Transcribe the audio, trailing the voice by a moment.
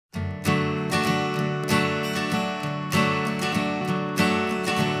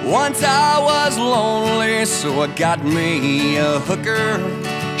Once I was lonely, so I got me a hooker.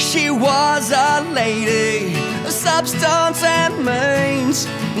 She was a lady of substance and means.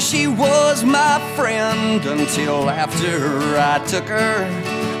 She was my friend until after I took her.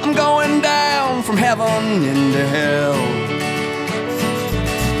 I'm going down from heaven into hell.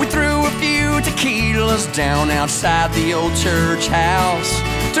 We threw a few tequilas down outside the old church house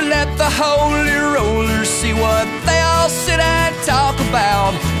to let the holy rollers see what they all sit and talk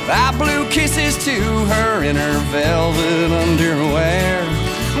about. I blew kisses to her in her velvet underwear.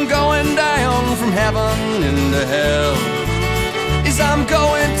 I'm going down from heaven into hell. As I'm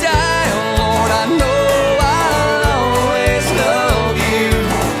going down, Lord, I know I'll always love you.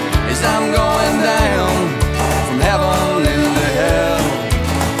 As I'm going down from heaven into hell.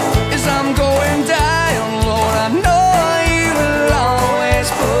 As I'm going down, Lord, I know you will always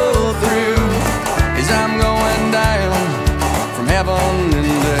pull through. As I'm going down from heaven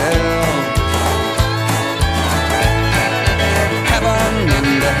into hell. Heaven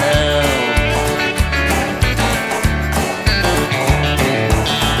into hell.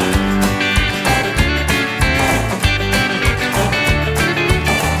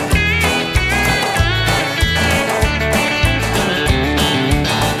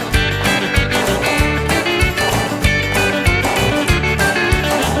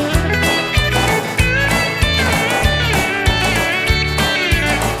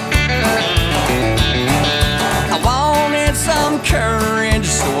 Courage,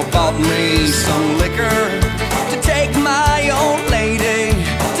 so I bought me some liquor to take my old lady,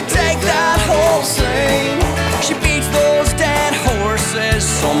 to take that whole scene. She beats those dead horses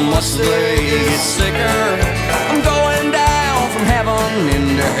so much they get sicker. I'm going down from heaven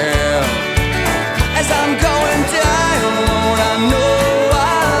into hell. As I'm going down, Lord, I know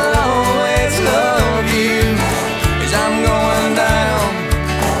I'll always love you. As I'm going down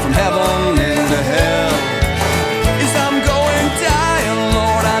from heaven into hell.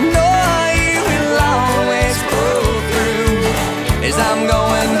 As I'm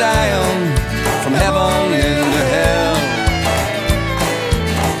going down from heaven into hell.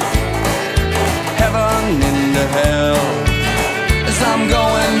 Heaven into hell. As I'm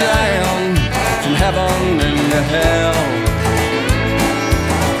going down from heaven into hell.